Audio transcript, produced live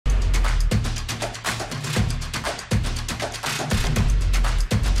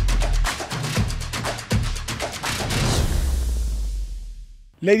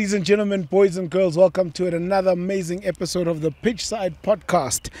Ladies and gentlemen, boys and girls, welcome to another amazing episode of the Pitchside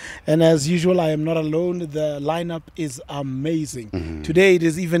podcast. And as usual, I am not alone. The lineup is amazing. Today it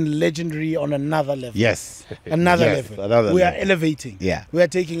is even legendary on another level. Yes. Another Yes, level. another We are level. elevating. Yeah. We are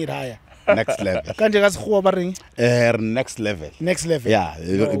taking it higher. Next level. Next level. Next level. Yeah. No,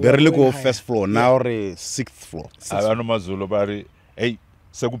 We we're barely going go higher. first floor. Now we're sixth floor. AbanomaZulu bari hey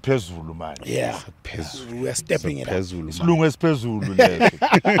sekuphezulu manje. Yeah. Phezulu. We are stepping it up. Phezulu. Isilungu esiphezulu leso.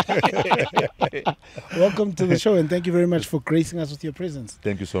 Welcome to the show and thank you very much for gracing us with your presence.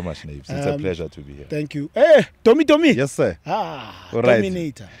 Thank you so much, Naves. It's a pleasure to be here. Thank you. Hey, Tommy. Yes, sir. All right.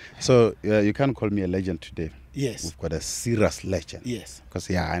 Dominator. So you can't call me a legend today. Yes. We've got a serious legend. Yes.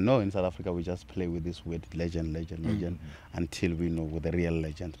 Because I know in South Africa we just play with this word legend until we know with the real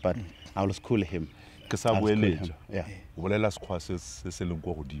legend. But I will school him. Ke sa boeletša. Yeah. O bolela sekgwa se se leng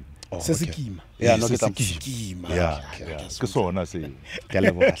go godimo. Oh, Se okay. sekima. Yeah, Se no, get up. Sekima. Yeah. Ke sona se.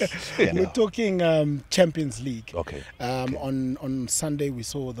 We're talking Champions League. Okay. On Sunday, we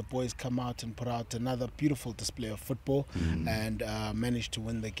saw the boys come out and put out another beautiful display of football and managed to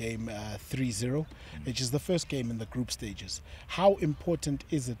win the game 3-0, which is the first game in the group stages. How important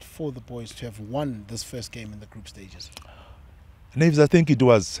is it for the boys to have won this first game in the group stages? Naves, I think it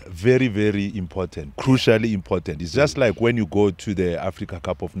was very, very important, crucially important. It's just like when you go to the Africa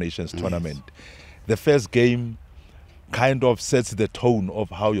Cup of Nations tournament. The first game kind of sets the tone of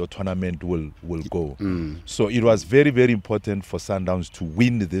how your tournament will go. So it was very, very important for Sundowns to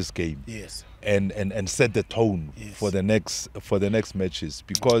win this game. Yes. And set the tone Yes. for the next matches,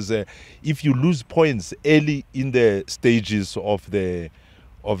 because if you lose points early in the stages of the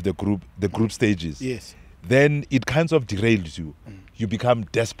group stages, Yes. then it kind of derails you. You become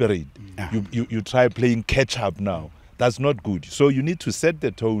desperate. You try playing catch up now. That's not good. So you need to set the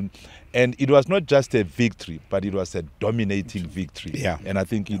tone. And it was not just a victory, but it was a dominating victory. Yeah. And I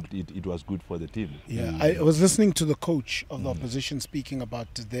think it was good for the team. Yeah, I was listening to the coach of the opposition speaking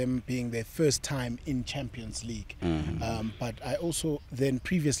about them being their first time in Champions League. But I also then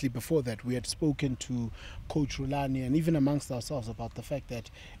previously before that we had spoken to Coach Rulani and even amongst ourselves about the fact that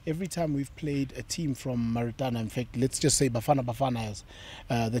every time we've played a team from Maritana, in fact, let's just say Bafana,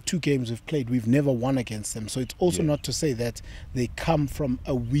 the two games we've played, we've never won against them. So it's also not to say that they come from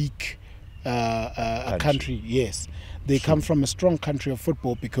a weak country. Yes, they come from a strong country of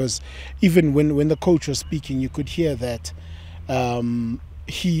football, because even when the coach was speaking, you could hear that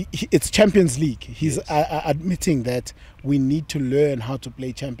it's Champions League. He's admitting that we need to learn how to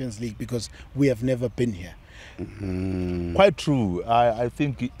play Champions League because we have never been here. Quite true. I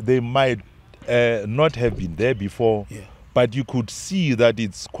think they might not have been there before, but you could see that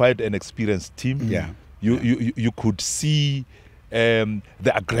it's quite an experienced team. You could see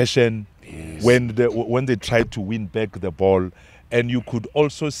the aggression when they tried to win back the ball, and you could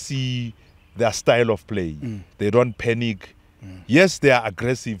also see their style of play. They don't panic. Yes, they are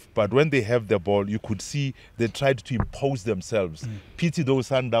aggressive, but when they have the ball, you could see they tried to impose themselves. Pity those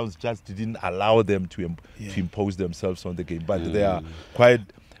Sundowns just didn't allow them to impose themselves on the game. But they are quite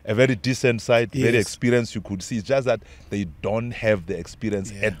a very decent side, very experienced. You could see it's just that they don't have the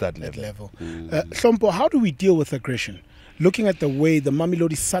experience at that level. Hlompho, how do we deal with aggression? Looking at the way the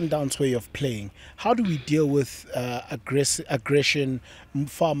Mamelodi Sundowns way of playing, how do we deal with aggression,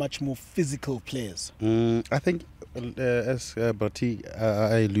 far much more physical players? I think, as Bertie,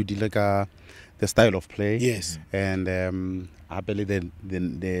 I alluded like the style of play. Yes. And I believe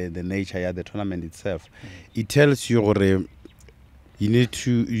the nature of the tournament itself. It tells you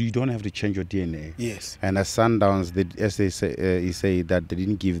you don't have to change your DNA. Yes. And as Sundowns, as they say that they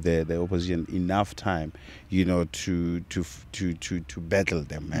didn't give the opposition enough time, to battle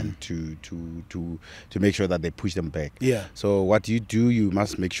them and to make sure that they push them back. Yeah. So what you do, you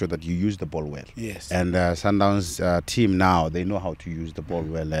must make sure that you use the ball well. Yes. And Sundowns team now, they know how to use the ball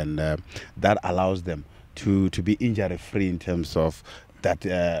well, and that allows them to be injury free in terms of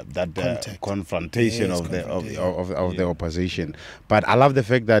that confrontation of the opposition. But I love the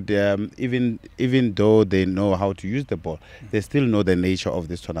fact that even though they know how to use the ball, they still know the nature of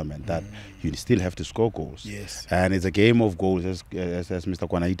this tournament, that you still have to score goals. Yes. And it's a game of goals, as Mr.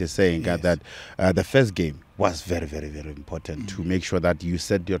 Kwenaite is saying, that the first game was very, very, very important to make sure that you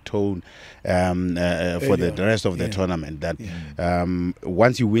set your tone for the rest of the tournament. That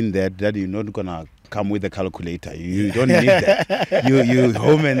once you win that you're not gonna come with a calculator. You don't need that. You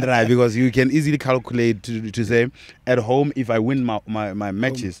home and dry, because you can easily calculate to say, at home, if I win my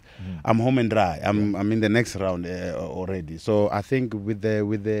matches, I'm home and dry. I'm in the next round already. So I think with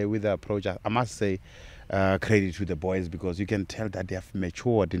the approach, I must say, credit to the boys, because you can tell that they have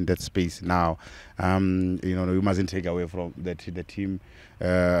matured in that space now. You know, we mustn't take away from that the team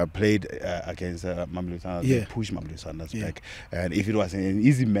played against Mamelodi Sundowns. They pushed Mamelodi Sundowns back, and if it was an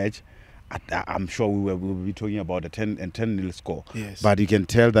easy match, I'm sure we will be talking about a 10-0 score. Yes. But you can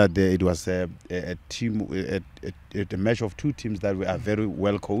tell that it was a team, a match of two teams that are very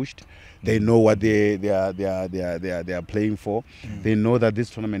well coached. They know what they are playing for. They know that this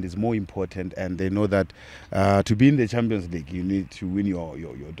tournament is more important, and they know that to be in the Champions League, you need to win your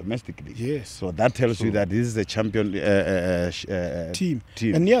domestic league. Yes. So that tells you that this is a champion team.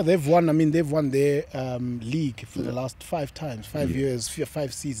 And yeah, they've won. I mean, they've won their league for the last 5 times, 5 years,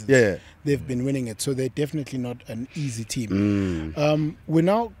 5 seasons. Yeah. They've been winning it, so they're definitely not an easy team. We're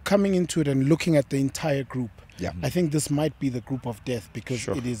now coming into it and looking at the entire group. Yeah. I think this might be the group of death, because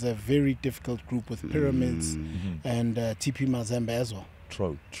it is a very difficult group with Pyramids and TP Mazembe as well.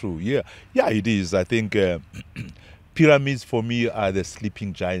 True. Yeah, it is. I think Pyramids for me are the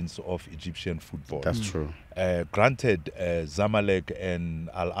sleeping giants of Egyptian football. That's true. Granted, Zamalek and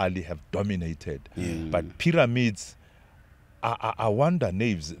Al Ahly have dominated, but Pyramids, I wonder,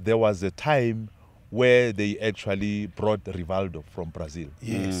 Naves, there was a time where they actually brought Rivaldo from Brazil,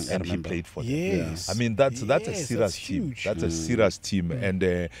 and he played for them. Yes. I mean, that's a serious team. That's a serious team,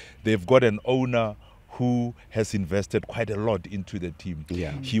 and they've got an owner who has invested quite a lot into the team.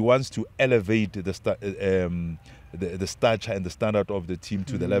 Yeah. He wants to elevate the stature and the standard of the team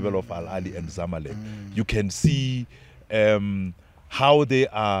to the level of Al Ahly and Zamalek. You can see how they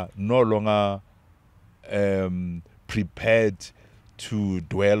are no longer prepared to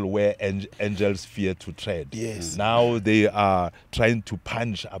dwell where angels fear to tread. Yes. Now they are trying to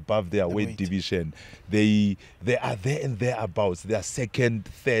punch above their weight division. They are there and thereabouts. They are second,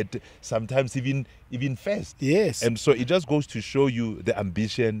 third, sometimes even first. Yes. And so it just goes to show you the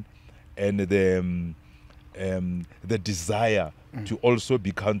ambition and the desire to also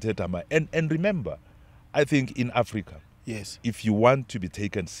be counted. And remember, I think in Africa, if you want to be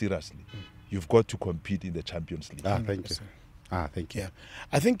taken seriously, you've got to compete in the Champions League. Thank you. Thank you. Yeah,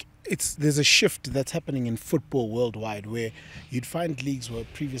 I think there's a shift that's happening in football worldwide, where you'd find leagues were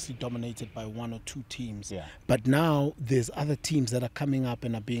previously dominated by 1 or 2 teams, but now there's other teams that are coming up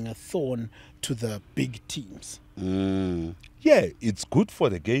and are being a thorn to the big teams. Yeah, it's good for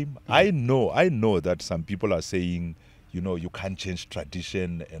the game. I know that some people are saying, you know, you can't change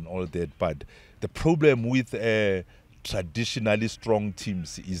tradition and all that, but the problem with traditionally strong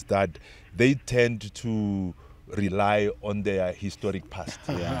teams is that they tend to rely on their historic past,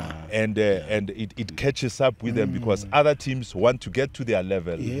 and it catches up with them, because other teams want to get to their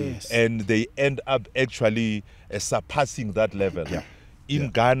level, and they end up actually surpassing that level. In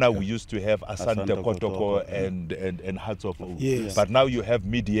Ghana, we used to have Asante Kotoko and Hearts of Oak. But now you have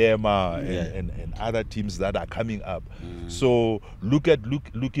Midiema and other teams that are coming up. So look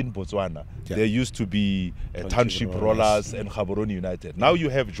in Botswana. There used to be Township Rollers and Gaborone United. Now you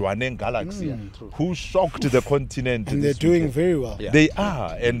have Jwaneng Galaxy, who shocked the continent. And they're doing very well. They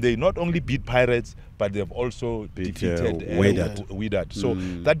are. And they not only beat Pirates, but they've also defeated Wydad. So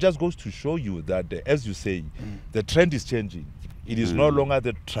that just goes to show you that, as you say, the trend is changing. It is no longer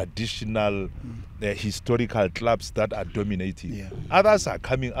the traditional historical clubs that are dominating. Others are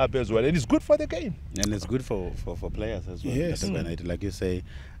coming up as well, and it's good for the game. And it's good for players as well. Yes. Like you say,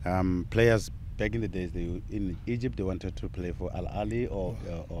 players back in the days, in Egypt, they wanted to play for Al Ahly or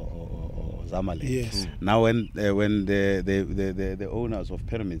Zamalek. Yes. Now when the owners of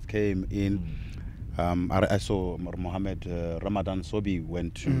Pyramids came in, I saw Mohammed Ramadan Sobi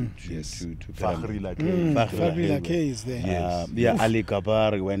went to Fakhri Lake is there. Ali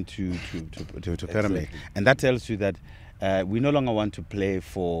Kabar went to Pyramid, and that tells you that we no longer want to play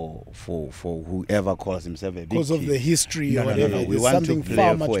for whoever calls himself a big team. Because of the history or whatever. No. We want to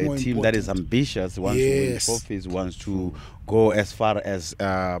play for a team that is ambitious, wants to win trophies, wants to go as far as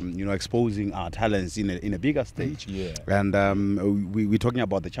exposing our talents in a bigger stage. And we're talking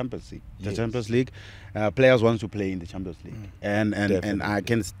about the Champions League. The Champions League, players want to play in the Champions League, and I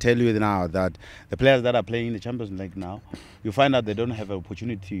can tell you now that the players that are playing in the Champions League now, you find out they don't have an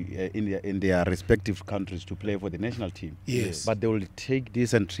opportunity in their respective countries to play for the national team. But they will take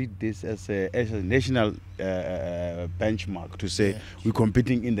this and treat this as a national benchmark to say we're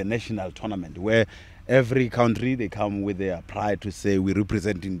competing in the national tournament, where every country, they come with their pride to say we're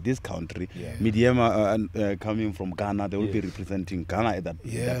representing this country. Midiema coming from Ghana, they will be representing Ghana at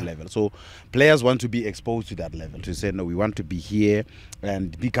that level. So players want to be exposed to that level, to say, no, we want to be here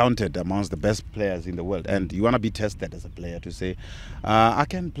and be counted amongst the best players in the world. And you want to be tested as a player to say, I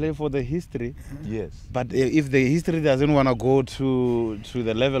can play for the history. Yes. But if the history doesn't want to go to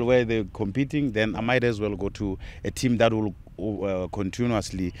the level where they're competing, then I might as well go to a team that will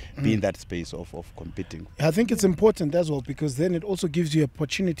continuously be in that space of competing. I think it's important as well, because then it also gives you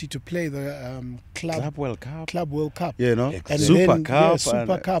opportunity to play the Club World Cup, you know, and Super then, Cup,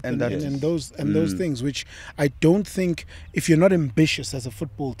 Super Cup, and those things, which I don't think, if you're not ambitious as a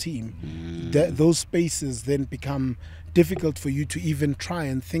football team, those spaces then become difficult for you to even try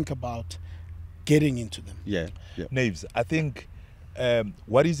and think about getting into them. Naves, I think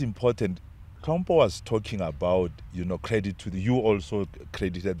what is important, Hlompho was talking about, you know, credit to you also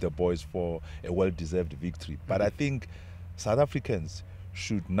credited the boys for a well-deserved victory. But I think South Africans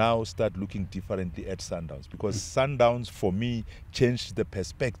should now start looking differently at Sundowns, because Sundowns, for me, changed the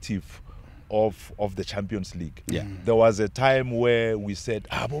perspective of the Champions League. There was a time where we said,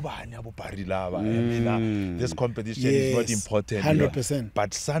 this competition is not important. 100%. But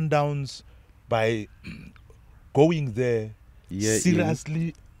Sundowns, by going there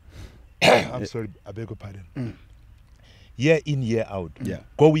seriously, I'm sorry, I beg your pardon. Year in, year out,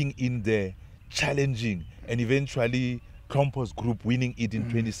 going in there, challenging, and eventually Hlompho's group winning it in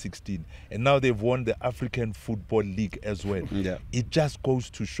 2016, and now they've won the African Football League as well. It just goes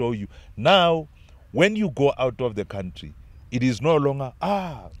to show you now, when you go out of the country, it is no longer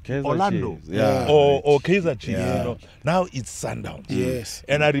Orlando or Kaizer Chiefs. You know? Now it's Sundowns.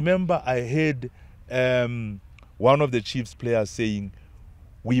 And I remember I heard one of the Chiefs players saying,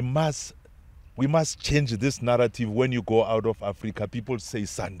 we must change this narrative. When you go out of Africa, people say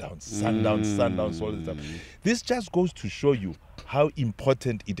Sundowns all the time. This just goes to show you how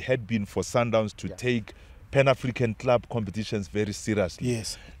important it had been for Sundowns to take Pan-African club competitions very seriously.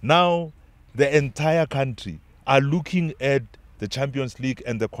 Now the entire country are looking at the Champions League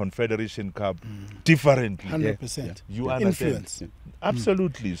and the Confederation Cup differently. 100%. You understand? Influence.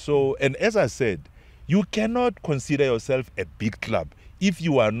 Absolutely. So, and as I said, you cannot consider yourself a big club if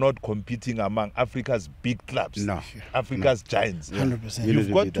you are not competing among Africa's big clubs, Africa's giants. 100%.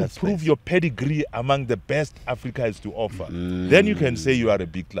 You've got to prove your pedigree among the best Africa has to offer. Then you can say you are a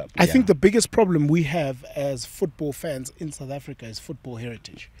big club. I think the biggest problem we have as football fans in South Africa is football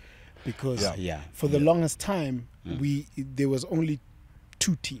heritage. Because for the longest time, there was only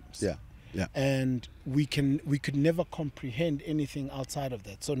 2 teams. And we could never comprehend anything outside of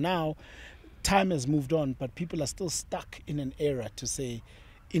that. So now time has moved on, but people are still stuck in an era to say,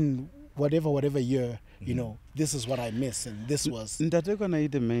 in whatever year, you know, this is what I miss, and this was. Thomas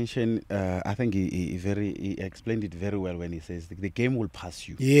Kwenaite mentioned, I think he explained it very well when he says the game will pass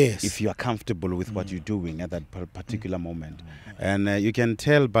you. If you are comfortable with what you're doing at that particular moment, and you can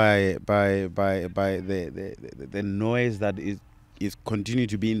tell by the noise that is continue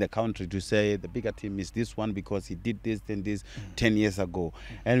to be in the country to say the bigger team is this one because he did this and this 10 years ago.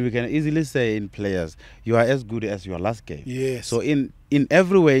 And we can easily say in players, you are as good as your last game. So in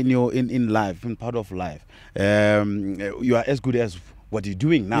every way in life, in part of life, you are as good as what you're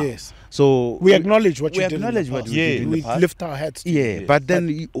doing now. So we acknowledge what you did. We lift our heads. But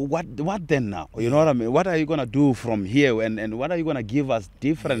then what then now? You know what I mean? What are you gonna do from here, and what are you gonna give us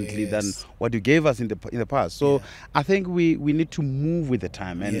differently than what you gave us in the past? So I think we need to move with the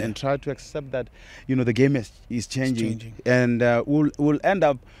time and try to accept that, you know, the game is changing. And we'll end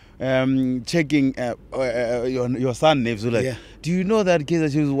up checking your son Naves. Do you know that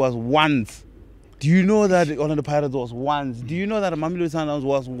Kaizer Chiefs was once? Do you know that Orlando Pirates was once? Do you know that Mamelodi Sundowns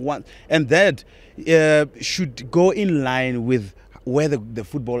was once? And that should go in line with where the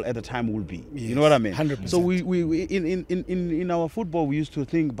football at the time will be. You know what I mean? 100%. So we in our football, we used to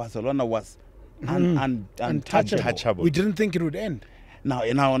think Barcelona was untouchable. We didn't think it would end. Now,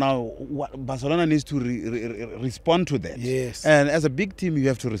 Barcelona needs to respond to that. And as a big team, you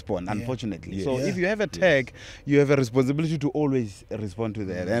have to respond, unfortunately. So if you have a tag, you have a responsibility to always respond to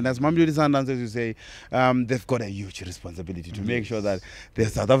that. And as Mamelodi Sundowns, as you say, they've got a huge responsibility to make sure that the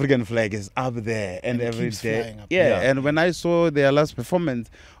South African flag is up there and every day. And when I saw their last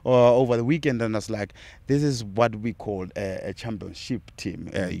performance over the weekend, and I was like, this is what we call a championship team.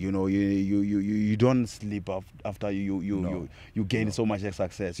 You know, you don't sleep after you gain so much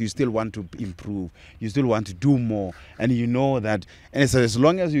success. You still want to improve. You still want to do more, and you know that. And so as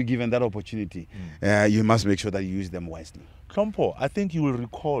long as you're given that opportunity, you must make sure that you use them wisely. Hlompho, I think you will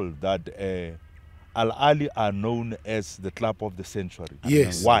recall that Al Ahly are known as the club of the century.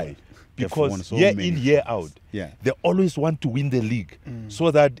 Why? because year in, year out, they always want to win the league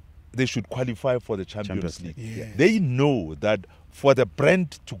so that they should qualify for the Champions League. Yes. They know that for the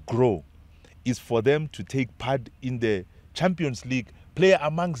brand to grow is for them to take part in the Champions League, play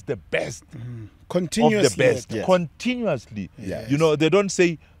amongst the best continuously of the best, continuously. Yes. You know, they don't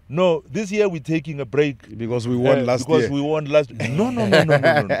say, no, this year we're taking a break because we won last year. Because we won last. No.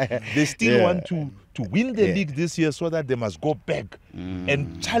 They still want to win the league this year, so that they must go back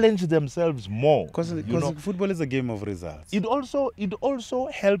and challenge themselves more. Because football is a game of results. It also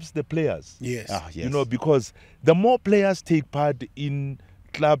helps the players. Yes. Yes. You know, because the more players take part in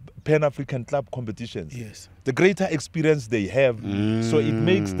Pan-African club competitions, the greater experience they have. So it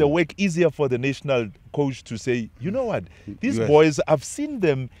makes the work easier for the national coach to say, you know what, these boys, I've seen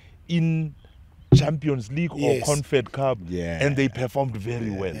them in Champions League or Confed Cup, and they performed very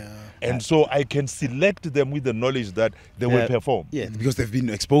well. And so I can select them with the knowledge that they will perform. Yeah, because they've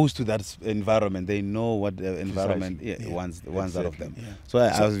been exposed to that environment. They know what the environment wants out of them. So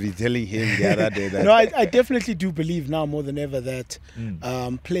I was telling him the other day that... No, I definitely do believe now more than ever that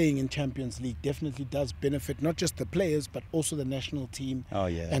playing in Champions League definitely does benefit not just the players but also the national team.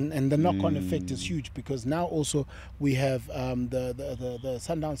 And the knock-on effect is huge, because now also we have the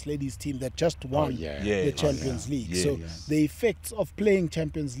Sundowns ladies team that just won the Champions League. So the effects of playing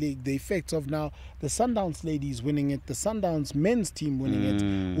Champions League, the effects of now the Sundowns ladies winning it, the Sundowns men's team winning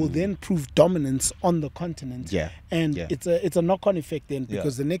it, will then prove dominance on the continent. And it's a knock-on effect then,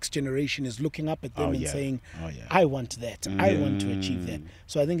 because the next generation is looking up at them and saying, I want that, I want to achieve that.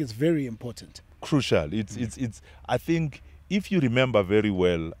 So I think it's very important. Crucial. It's I think, if you remember very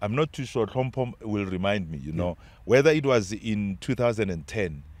well, I'm not too sure, Hlompho will remind me, you know, whether it was in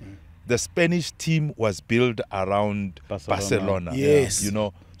 2010, the Spanish team was built around Barcelona. Yes. You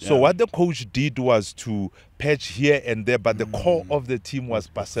know, so what the coach did was to patch here and there, but the core of the team was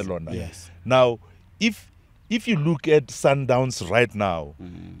Barcelona. Now, if you look at Sundowns right now,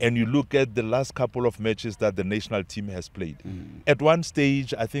 and you look at the last couple of matches that the national team has played, at one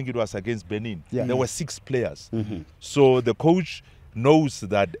stage, I think it was against Benin, there were 6 players. So the coach knows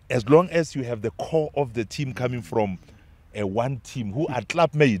that as long as you have the core of the team coming from one team who are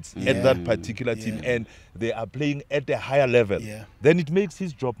club mates at that particular team, and they are playing at a higher level, then it makes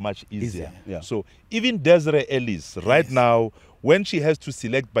his job much easier. So even Desiree Ellis right now, when she has to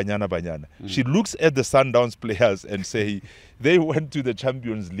select Banyana, she looks at the Sundowns players and say, they went to the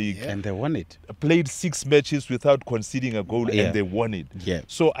Champions League and they won it. Played 6 matches without conceding a goal and they won it.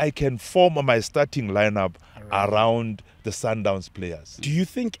 So I can form my starting lineup around the Sundowns players. Do you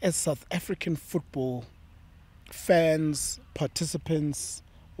think, as South African football fans, participants,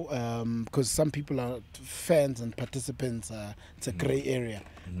 because some people are fans and participants, it's a grey area,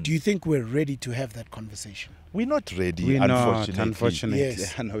 do you think we're ready to have that conversation? We're not ready, we're unfortunately.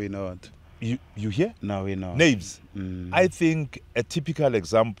 Yes. No, we're not. You hear? No, we're not. Naves. I think a typical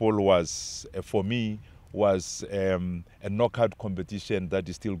example was, for me, was a knockout competition that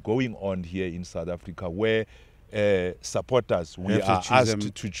is still going on here in South Africa, where supporters, we are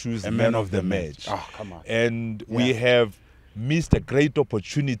asked to choose a man of the match. Oh, come on. And we have missed a great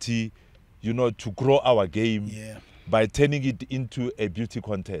opportunity, you know, to grow our game by turning it into a beauty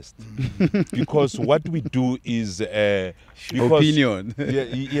contest. Because what we do is opinion.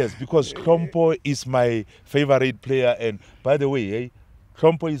 Because Hlompho is my favorite player, and by the way,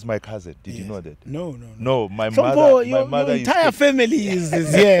 Hlompho is my cousin. Did you know that? No, my Hlompho, mother your entire family is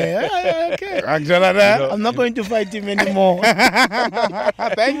here. Okay. I'm not going to fight him anymore.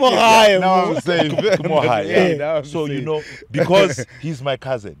 Thank you. Now I'm saying, so you know, because he's my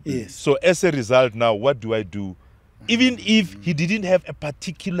cousin. So as a result, now what do? Even if he didn't have a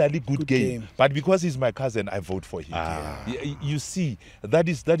particularly good game, but because he's my cousin, I vote for him. You see, that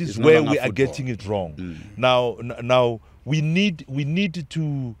is where we are getting it wrong. Now we need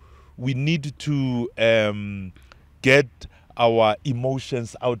to get our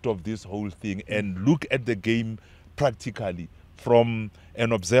emotions out of this whole thing and look at the game practically from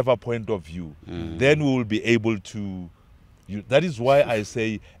an observer point of view. Then we will be able to. That is why I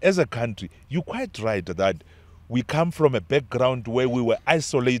say, as a country, you're quite right that we come from a background where we were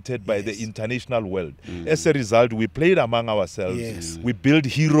isolated by the international world. As a result, we played among ourselves. We built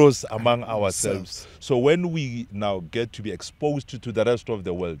heroes among ourselves. So when we now get to be exposed to the rest of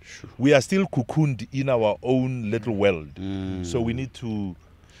the world, we are still cocooned in our own little world. So we need to,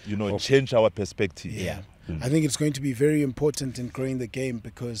 you know, change our perspective. I think it's going to be very important in growing the game,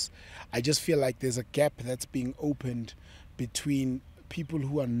 because I just feel like there's a gap that's being opened between people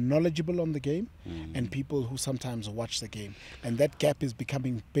who are knowledgeable on the game and people who sometimes watch the game. And that gap is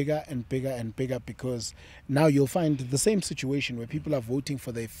becoming bigger and bigger and bigger, because now you'll find the same situation where people are voting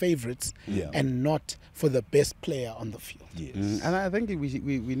for their favorites and not for the best player on the field. Yes. And I think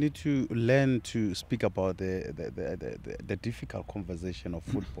we need to learn to speak about the difficult conversation of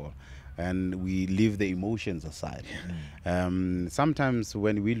football, and we leave the emotions aside. Sometimes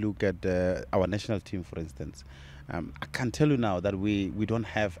when we look at our national team, for instance, I can tell you now that we don't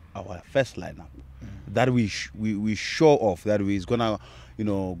have our first lineup that we show off that we is gonna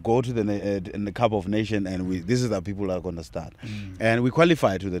go to the Cup of Nations, and this is the people that are gonna start, and we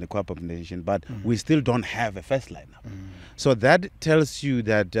qualify to the Cup of Nations, but we still don't have a first lineup. So that tells you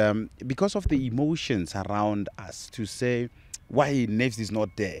that because of the emotions around us, to say why Naves is not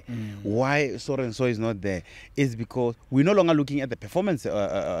there, why so and so is not there, is because we're no longer looking at the performance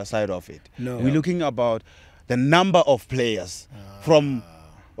side of it. We're looking about the number of players from,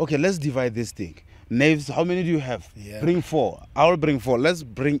 okay, let's divide this thing. Naves, how many do you have? Bring 4. I'll bring 4. Let's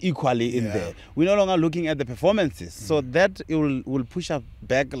bring equally in there. We're no longer looking at the performances. So that it will push us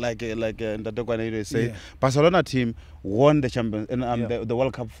back, like Thomas Kwenaite say. Barcelona team won the Champions the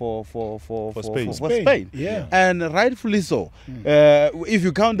World Cup for Spain. And rightfully so. If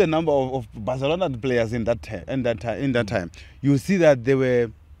you count the number of Barcelona players in that time, you see that they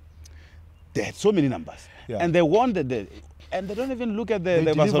had so many numbers, and they won and they don't even look at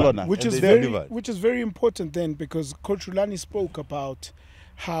the Barcelona, which is very important then, because Coach Rulani spoke about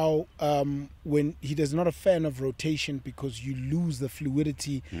how when he is not a fan of rotation, because you lose the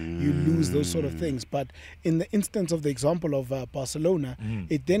fluidity, you lose those sort of things. But in the instance of the example of Barcelona,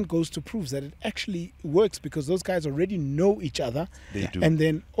 it then goes to prove that it actually works, because those guys already know each other. They do. And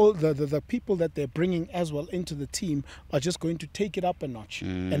then all the people that they're bringing as well into the team are just going to take it up a notch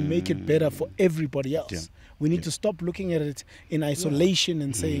and make it better for everybody else. We need to stop looking at it in isolation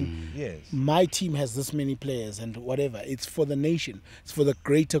and saying, my team has this many players and whatever. It's for the nation. It's for the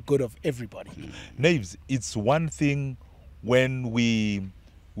greater good of everybody. Naves, it's one thing when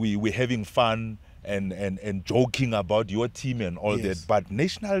we're having fun and joking about your team and all that, but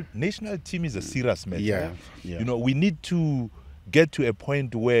national team is a serious matter. We need to get to a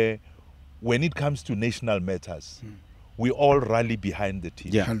point where, when it comes to national matters, we all rally behind the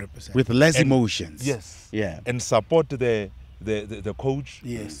team. 100%. With less emotions. And support the coach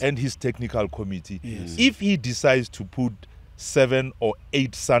and his technical committee. If he decides to put 7 or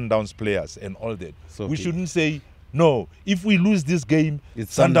 8 Sundowns players and all that, we shouldn't say, no, if we lose this game,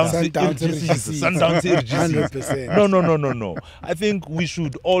 it's Sundowns. No. I think we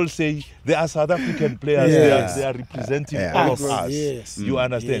should all say there are South African players. They are representing all of us. You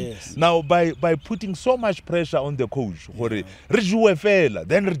understand? Now, by putting so much pressure on the coach, then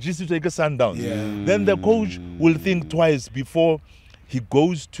register take a Sundowns. Then the coach will think twice before he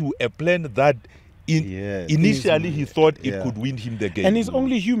goes to a plan that initially he thought it could win him the game. And he's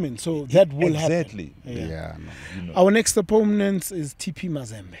only human, so that will happen. Our next opponent is TP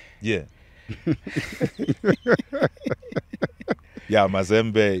Mazembe.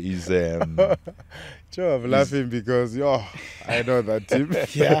 Mazembe is Joe, I'm laughing because I know that team.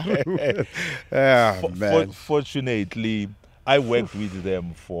 Man. Fortunately, I worked with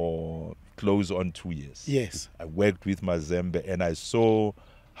them for close on 2 years. I worked with Mazembe, and I saw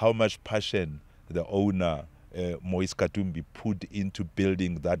how much passion the owner, Moise Katumbi, put into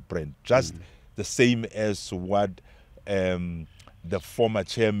building that brand. Just the same as what the former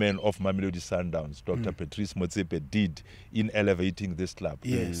chairman of Mamelodi Sundowns, Dr. Patrice Motsepe, did in elevating this club.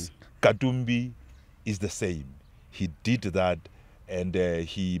 Katumbi is the same. He did that, and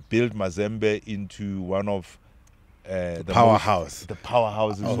he built Mazembe into one of the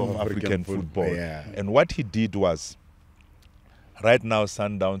powerhouses of African football. And what he did was, right now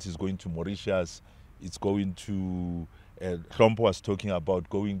Sundowns is going to Mauritius. It's going to, Hlompho was talking about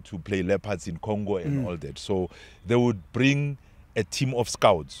going to play Leopards in Congo and all that. So they would bring a team of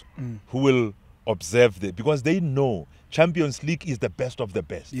scouts who will observe because they know Champions League is the best of the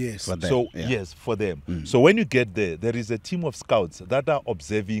best. For them. So when you get there, there is a team of scouts that are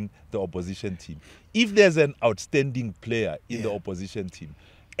observing the opposition team. If there's an outstanding player in the opposition team,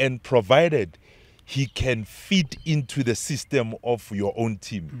 and provided he can fit into the system of your own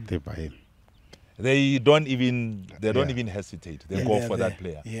team, they buy him. They don't even hesitate. They go for that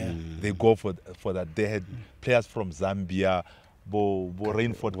player. They go for that. They had players from Zambia,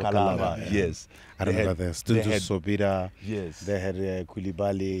 Rainford Kalaba. Yes. I remember the students Sobira. Yes. They had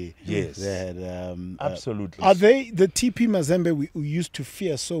Koulibaly. Yes. They had absolutely. Are they the TP Mazembe we used to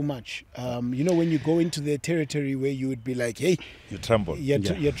fear so much? You know, when you go into their territory where you would be like, hey, you tremble.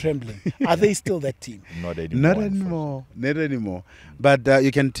 You're trembling. Are they still that team? Not anymore. Not anymore. But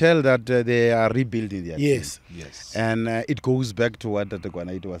you can tell that they are rebuilding their team. Yes. And it goes back to what Dr.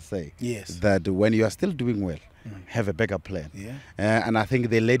 Kwenaite was saying. Yes. That when you are still doing well, have a backup plan. Yeah. And I think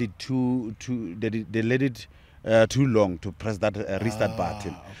they let it too long to press that restart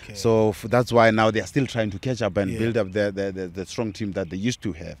button. Okay. So that's why now they are still trying to catch up and build up the strong team that they used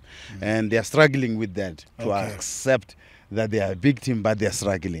to have. And they are struggling with that to accept that they are a big team, but they are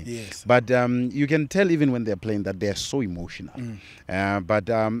struggling. Yes. But you can tell even when they are playing that they are so emotional. But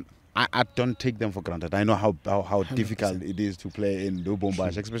I don't take them for granted. I know how difficult it is to play in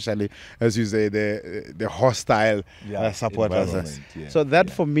Lubumbashi, especially, as you say, the hostile supporters. So that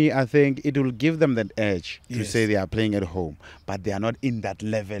for me, I think it will give them that edge to say they are playing at home, but they are not in that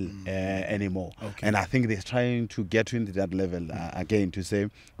level anymore. Okay. And I think they're trying to get into that level again to say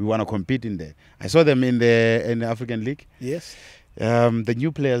we want to compete in there. I saw them in the African League. Yes. The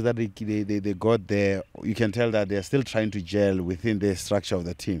new players that they got there, you can tell that they're still trying to gel within the structure of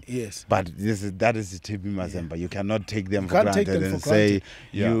the team. Yes. But that is the TP Mazembe. You cannot take them for granted and say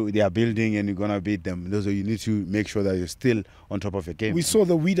they are building and you're going to beat them. Those you need to make sure that you're still on top of your game. We saw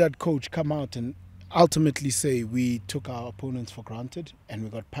the Wydad coach come out and ultimately say we took our opponents for granted and we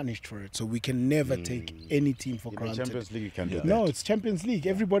got punished for it. So we can never take any team for granted. Champions League, you can do that. No, it's Champions League.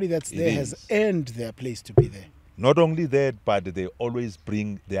 Everybody that's there has earned their place to be there. Not only that, but they always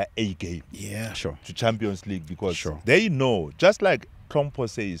bring their A game to Champions League because they know, just like Hlompho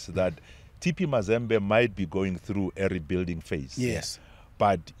says, that TP Mazembe might be going through a rebuilding phase. Yes.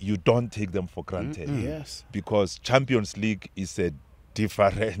 But you don't take them for granted. Yes. Because Champions League is a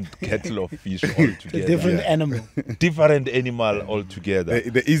different kettle of fish altogether. A different animal. Different animal altogether.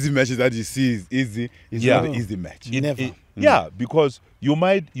 The easy matches that you see is easy. It's not an easy match. Never. Yeah, because you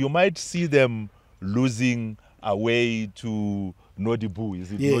might see them losing away to Nodibu.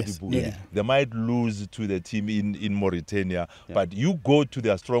 Is it Nodibu? Yeah. They might lose to the team in Mauritania, but you go to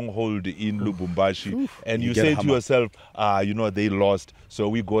their stronghold in Lubumbashi and you say to yourself, they lost, so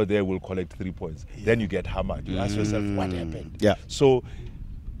we go there, we'll collect 3 points. Then you get hammered. You ask yourself, what happened? Yeah. So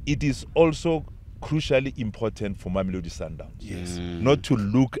it is also crucially important for Mamelodi Sundowns not to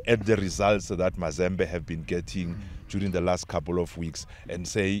look at the results that Mazembe have been getting during the last couple of weeks and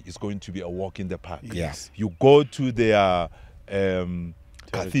say it's going to be a walk in the park. Yes. You go to their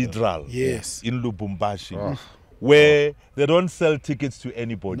cathedral in Lubumbashi where they don't sell tickets to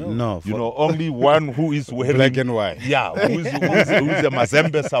anybody. No. Only one who is wearing black and white. Yeah, who's a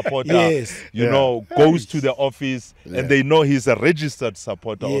Mazembe supporter. Goes to the office and they know he's a registered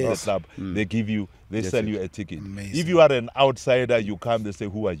supporter of the club. They sell you a ticket. Amazing. If you are an outsider, you come, they say,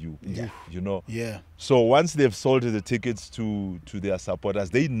 who are you? So once they've sold the tickets to their supporters,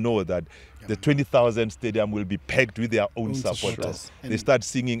 they know that the 20,000 stadium will be packed with their own supporters. They start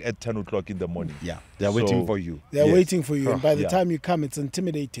singing at 10 o'clock in the morning. Yeah, they're waiting for you. They're waiting for you. And by the time you come, it's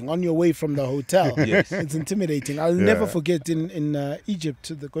intimidating. On your way from the hotel, it's intimidating. I'll never forget in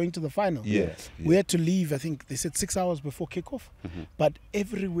Egypt, going to the final. We had to leave, I think they said 6 hours before kickoff. But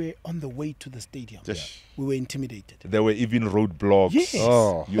everywhere on the way to the stadium, we were intimidated. There were even roadblocks. Yes.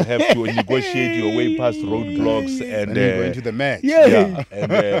 You have to negotiate your way past roadblocks and go into the match.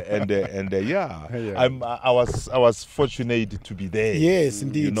 I was fortunate to be there. Yes,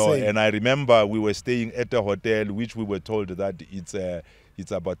 indeed. And I remember we were staying at a hotel which we were told that it's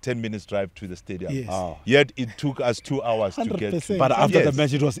about 10 minutes drive to the stadium. Yes. Yet it took us 2 hours to get to. But after the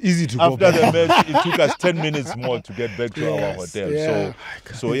match, it was easy to go back. After the match, it took us 10 minutes more to get back to our hotel. Yeah.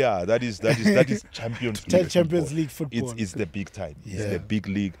 So that is Champions League football. It's the big time. It's the big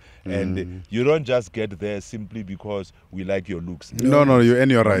league. And you don't just get there simply because we like your looks. No, you earn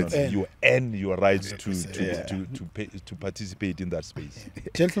your rights. You earn your rights to participate in that space.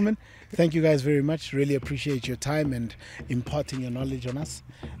 Gentlemen, thank you guys very much. Really appreciate your time and imparting your knowledge on us.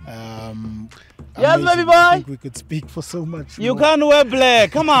 Yes, baby boy. I think we could speak for so much. You can't wear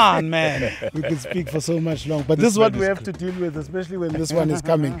black. Come on, man. We could speak for so much long, but this is what we have to deal with, especially when this one is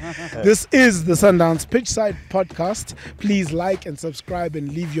coming. This is the Sundowns Pitchside podcast. Please like and subscribe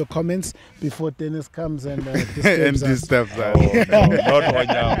and leave your comments before Dennis comes and disturbs us. Not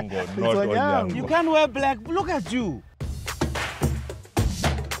Onyango. You can't wear black. Look at you.